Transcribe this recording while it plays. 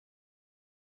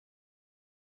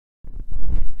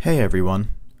Hey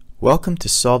everyone, welcome to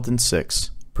Solved in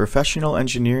 6 Professional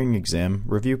Engineering Exam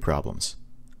Review Problems.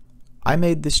 I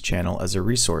made this channel as a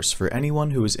resource for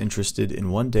anyone who is interested in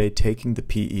one day taking the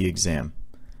PE exam.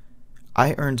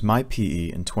 I earned my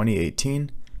PE in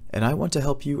 2018 and I want to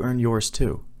help you earn yours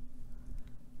too.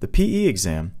 The PE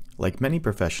exam, like many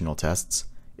professional tests,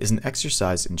 is an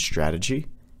exercise in strategy,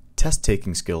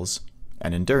 test-taking skills,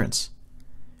 and endurance.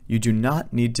 You do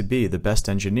not need to be the best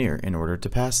engineer in order to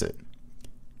pass it.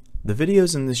 The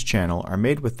videos in this channel are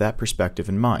made with that perspective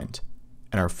in mind,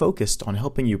 and are focused on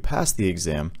helping you pass the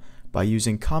exam by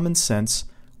using common sense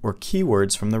or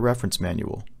keywords from the reference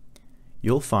manual.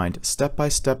 You'll find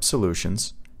step-by-step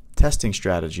solutions, testing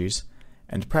strategies,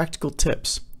 and practical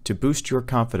tips to boost your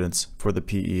confidence for the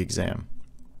PE exam.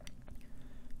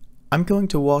 I'm going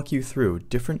to walk you through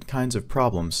different kinds of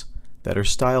problems that are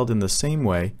styled in the same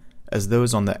way as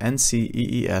those on the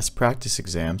NCEES practice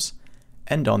exams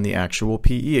and on the actual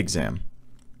PE exam.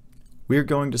 We're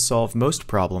going to solve most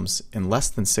problems in less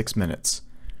than 6 minutes,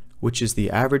 which is the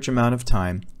average amount of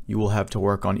time you will have to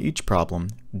work on each problem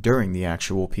during the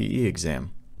actual PE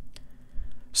exam.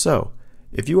 So,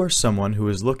 if you are someone who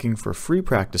is looking for free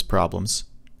practice problems,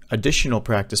 additional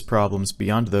practice problems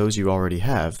beyond those you already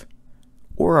have,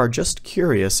 or are just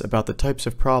curious about the types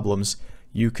of problems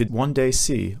you could one day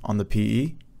see on the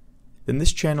PE, then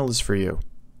this channel is for you.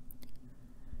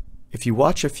 If you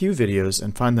watch a few videos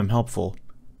and find them helpful,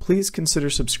 please consider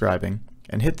subscribing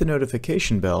and hit the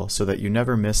notification bell so that you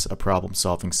never miss a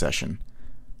problem-solving session.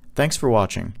 Thanks for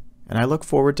watching, and I look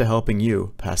forward to helping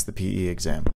you pass the PE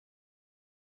exam.